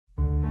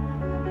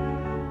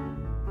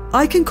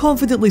I can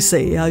confidently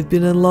say I've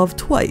been in love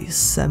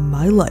twice in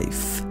my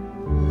life.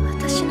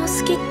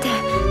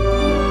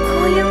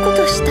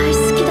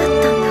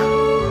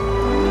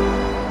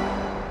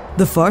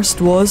 The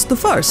first was the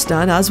first,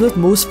 and as with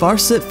most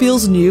firsts, it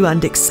feels new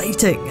and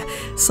exciting.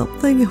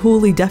 Something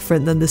wholly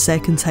different than the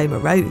second time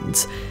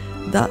around.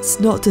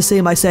 That's not to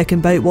say my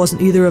second bout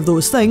wasn't either of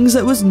those things,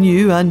 it was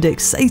new and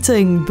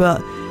exciting, but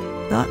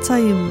that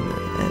time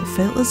it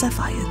felt as if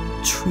I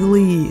had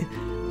truly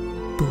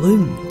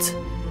bloomed.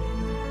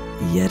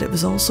 Yet it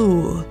was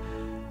also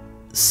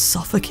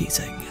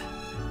suffocating.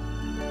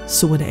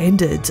 So when it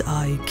ended,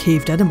 I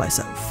caved in on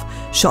myself,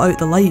 shut out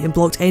the light and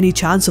blocked any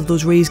chance of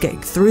those rays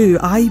getting through.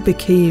 I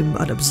became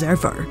an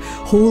observer,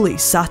 wholly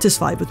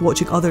satisfied with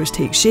watching others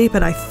take shape,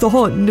 and I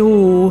thought,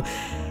 no,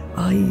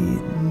 I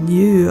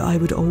knew I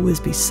would always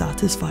be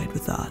satisfied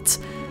with that.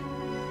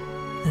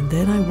 And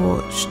then I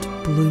watched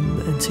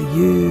bloom into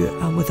you,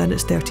 and within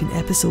its 13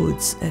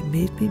 episodes, it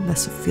made me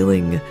miss a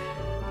feeling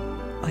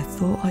I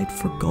thought I'd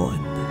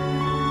forgotten.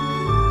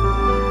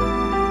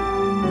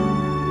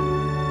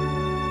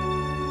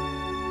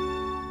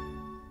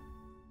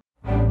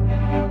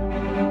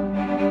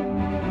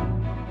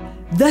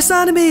 This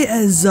anime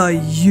is a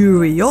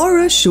Yuri or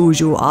a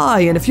shoujo ai,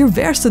 and if you're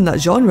versed in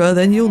that genre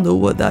then you'll know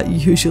what that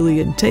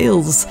usually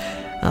entails.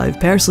 I've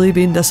personally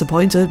been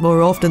disappointed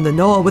more often than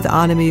not with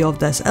anime of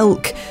this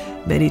ilk.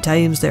 Many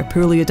times they're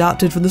poorly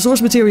adapted from the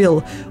source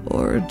material,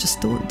 or just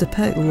don't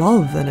depict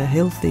love in a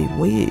healthy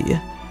way.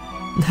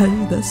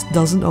 Now this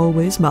doesn't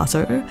always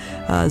matter,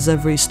 as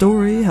every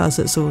story has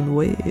its own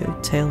way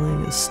of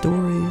telling a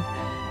story,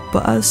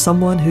 but as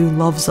someone who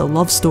loves a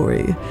love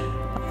story,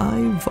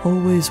 I've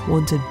always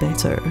wanted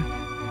better,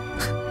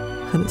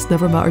 and it's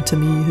never mattered to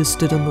me who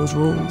stood in those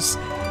roles.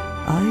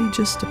 I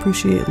just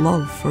appreciate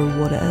love for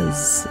what it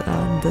is,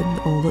 and in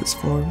all its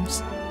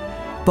forms.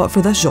 But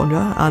for this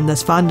genre, and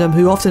this fandom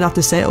who often have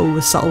to settle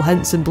with subtle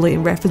hints and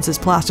blatant references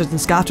plastered and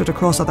scattered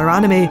across other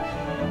anime,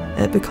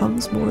 it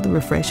becomes more than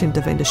refreshing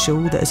to find a show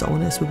that is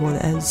honest with what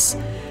it is,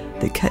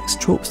 that kicks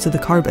tropes to the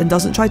curb and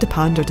doesn't try to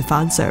pander to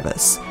fan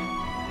service.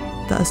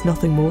 That is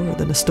nothing more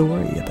than a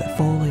story about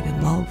falling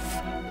in love.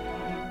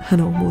 And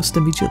almost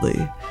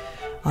immediately,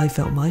 I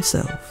felt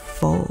myself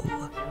fall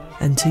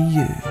into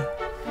you.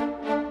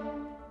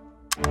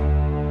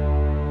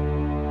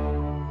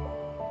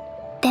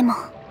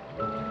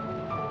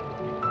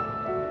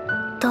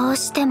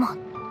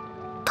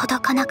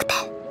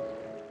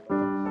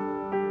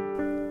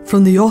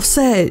 From the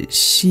offset,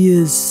 she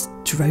is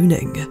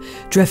drowning,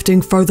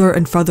 drifting further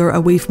and further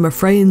away from her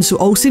friends who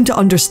all seem to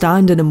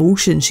understand an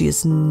emotion she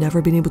has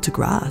never been able to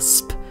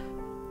grasp.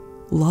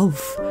 Love.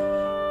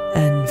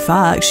 In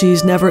fact,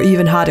 she's never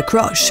even had a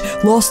crush,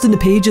 lost in the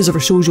pages of her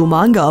shoujo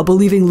manga,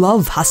 believing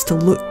love has to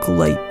look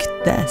like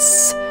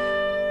this.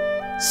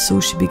 So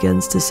she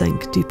begins to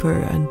sink deeper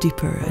and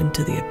deeper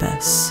into the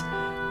abyss,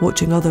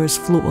 watching others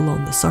float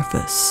along the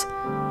surface,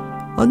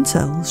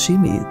 until she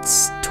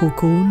meets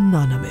Toko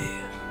Nanami.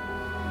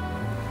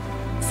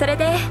 それ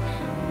で、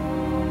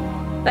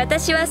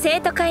私は生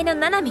徒会の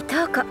七海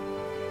透子。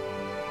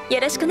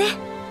よろしくね。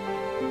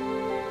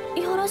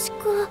よろし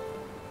く。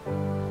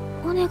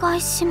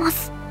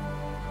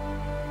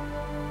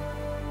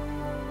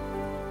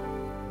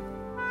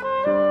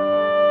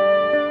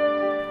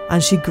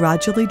 And she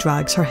gradually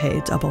drags her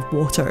head above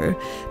water,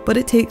 but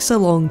it takes a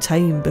long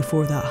time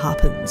before that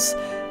happens,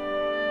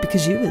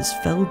 because Yu is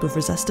filled with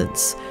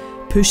resistance,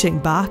 pushing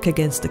back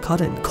against the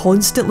current,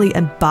 constantly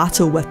in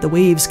battle with the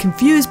waves,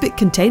 confused but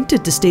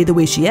contented to stay the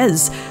way she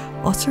is,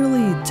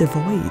 utterly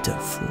devoid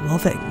of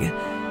loving.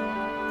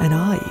 And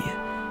I,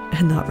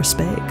 in that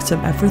respect,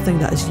 am everything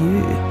that is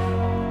you.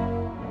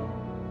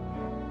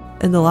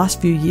 In the last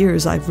few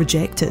years, I've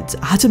rejected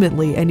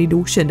adamantly any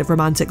notion of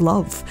romantic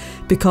love,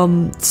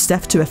 become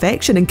stiff to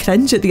affection and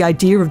cringe at the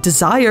idea of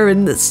desire,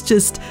 and it's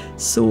just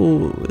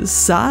so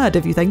sad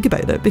if you think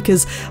about it,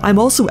 because I'm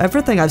also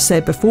everything I've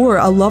said before,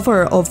 a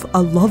lover of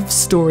a love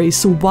story,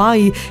 so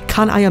why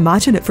can't I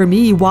imagine it for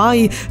me?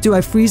 Why do I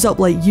freeze up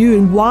like you,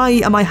 and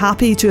why am I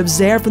happy to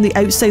observe from the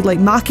outside like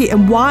Maki,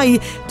 and why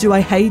do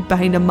I hide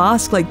behind a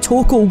mask like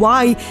Toko?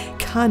 Why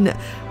can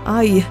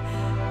I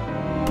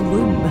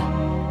bloom?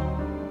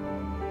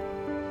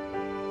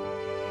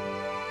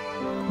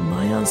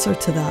 My answer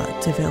to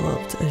that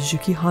developed as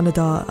Yuki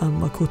Hanada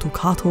and Makoto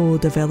Kato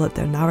developed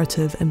their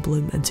narrative in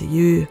Bloom into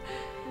You,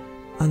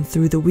 and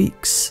through the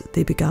weeks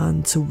they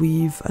began to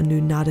weave a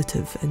new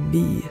narrative in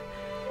me,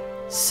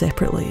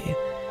 separately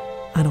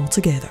and all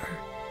together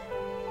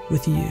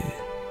with you.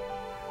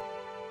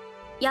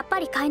 やっぱ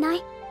り変えな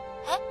い？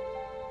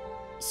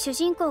主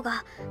人公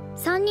が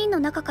3人の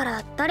中か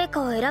ら誰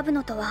かを選ぶ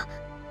のとは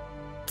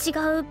違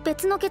う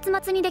別の結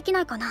末にでき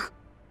ないかな？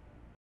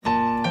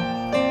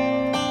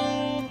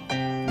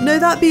 Now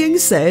that being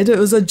said, it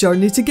was a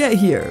journey to get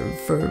here,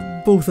 for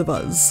both of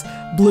us.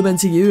 Bloom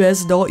Into You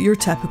is not your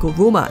typical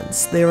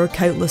romance. There are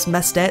countless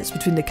missteps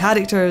between the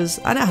characters,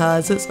 and it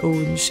has its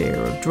own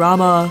share of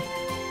drama.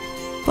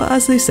 But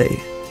as they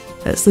say,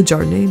 it's the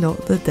journey,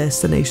 not the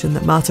destination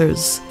that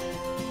matters.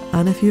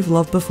 And if you've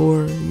loved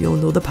before, you'll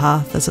know the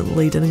path isn't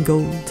laden in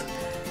gold.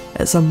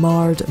 It's a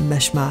marred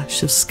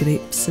mishmash of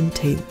scrapes and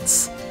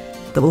taints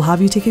that will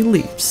have you taking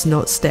leaps,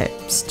 not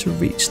steps, to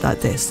reach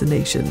that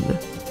destination.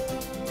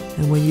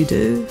 And when you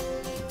do,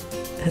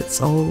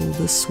 it's all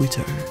the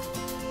sweeter.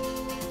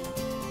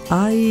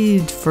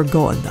 I'd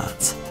forgotten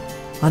that,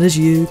 and as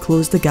you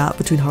closed the gap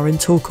between her and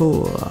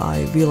Toko,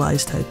 I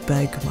realised how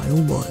big my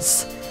own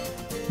was.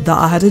 That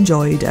I had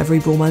enjoyed every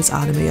romance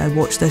anime I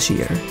watched this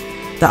year,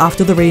 that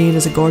After the Rain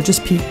is a gorgeous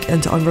peek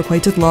into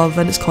unrequited love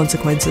and its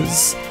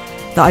consequences,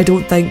 that I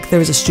don't think there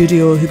is a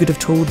studio who could have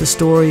told the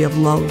story of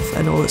love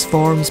in all its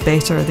forms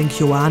better than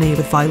KyoAni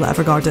with Violet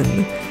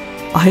Evergarden.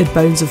 I had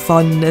bounds of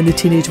fun in the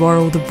teenage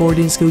world of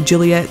boarding school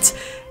Juliet,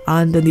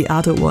 and in the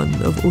adult one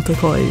of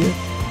Otakoi.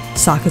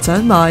 Sakata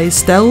and Mai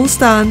still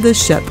stand as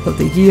ship of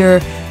the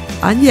year,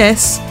 and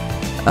yes,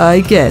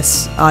 I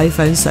guess I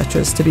found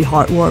Citrus to be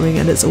heartwarming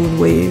in its own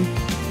way.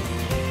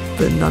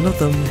 But none of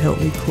them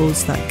helped me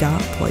close that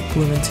gap like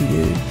Bloom Into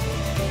You.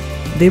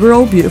 They were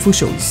all beautiful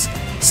shows.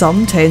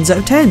 Some 10s out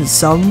of 10s,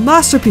 some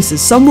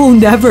masterpieces, some will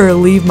never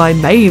leave my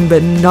mind,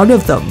 but none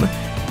of them left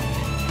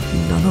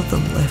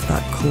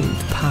that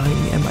cold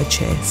pang in my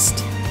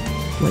chest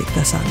like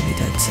this anime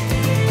did.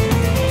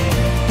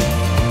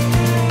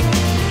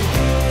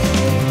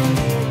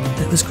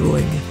 It was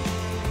growing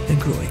and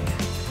growing,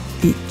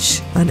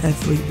 each and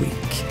every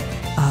week,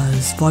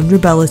 as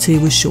vulnerability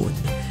was shown,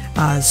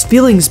 as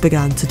feelings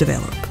began to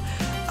develop,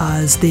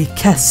 as they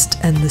kissed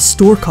in the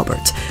store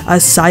cupboard,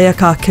 as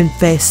Sayaka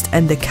confessed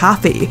in the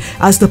cafe,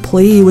 as the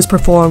play was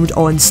performed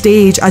on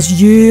stage,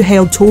 as you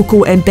held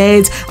Toko in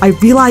bed, I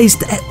realised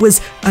that it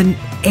was an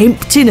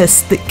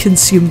emptiness that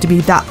consumed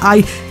me, that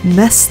I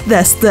missed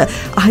this, that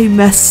I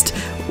missed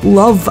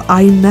love,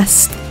 I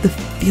missed the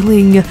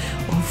feeling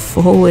of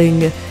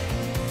falling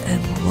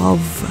in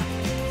love.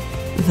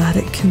 That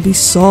it can be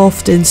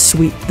soft and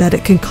sweet, that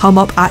it can come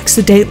up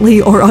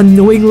accidentally or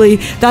unknowingly,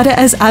 that it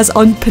is as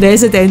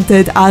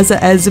unprecedented as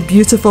it is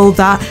beautiful,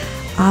 that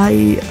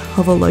I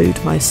have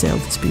allowed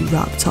myself to be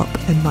wrapped up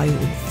in my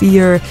own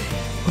fear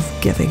of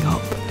giving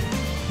up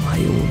my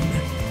own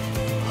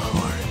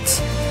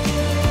heart.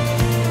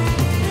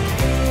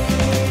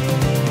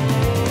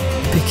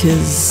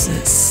 Because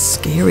it's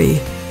scary,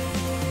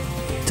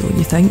 don't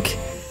you think?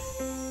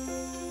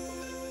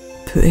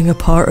 Putting a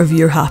part of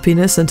your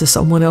happiness into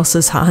someone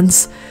else's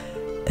hands.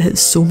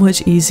 It's so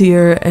much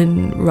easier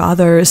and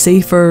rather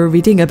safer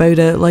reading about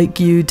it like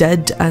you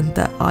did and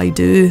that I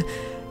do.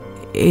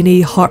 Any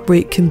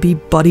heartbreak can be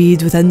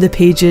buried within the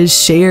pages,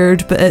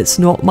 shared, but it's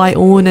not my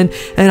own, and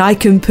I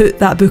can put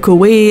that book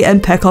away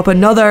and pick up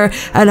another,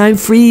 and I'm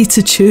free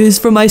to choose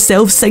for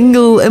myself,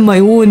 single in my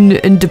own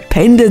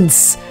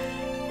independence.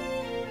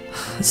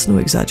 It's no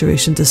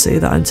exaggeration to say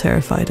that I'm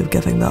terrified of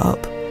giving that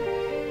up.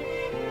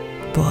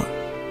 But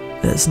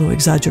it's no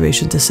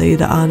exaggeration to say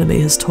that anime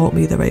has taught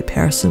me the right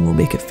person will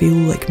make it feel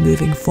like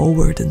moving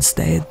forward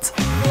instead.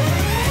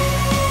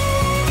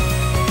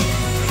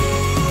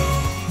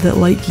 That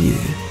like you,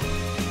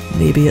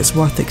 maybe it's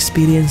worth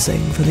experiencing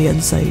from the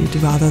inside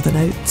rather than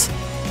out.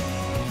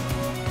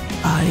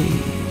 I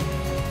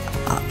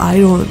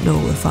don't know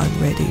if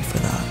I'm ready for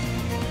that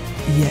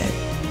yet,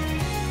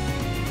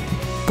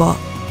 but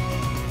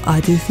I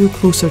do feel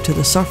closer to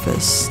the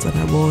surface than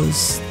I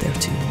was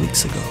 13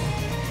 weeks ago.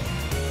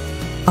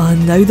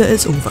 And now that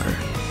it's over,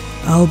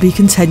 I'll be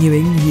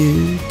continuing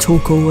you,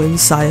 Toko and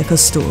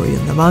Sayaka's story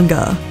in the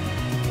manga,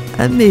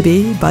 and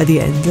maybe by the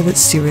end of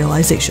its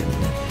serialization,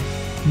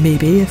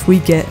 maybe if we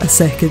get a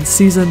second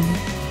season,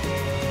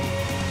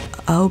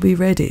 I'll be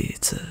ready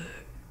to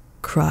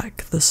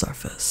crack the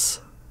surface.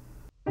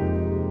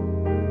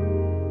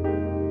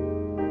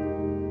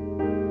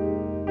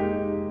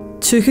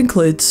 To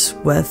conclude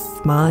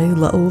with my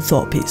little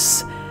thought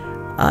piece,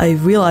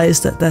 I've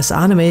realised that this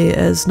anime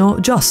is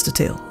not just a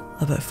tale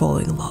about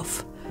falling in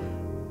love,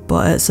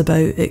 but it's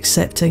about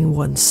accepting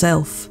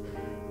oneself,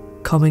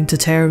 coming to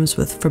terms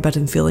with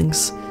forbidden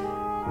feelings,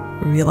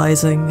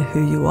 realising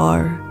who you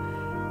are,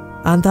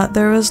 and that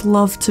there is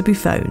love to be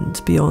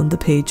found beyond the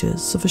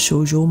pages of a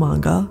shoujo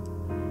manga.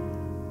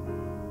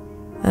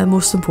 And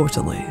most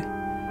importantly,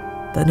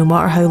 that no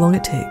matter how long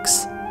it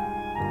takes,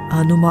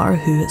 and no matter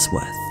who it's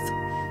with,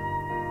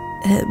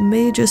 it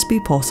may just be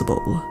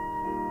possible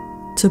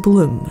to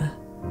bloom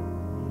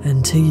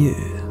into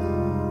you.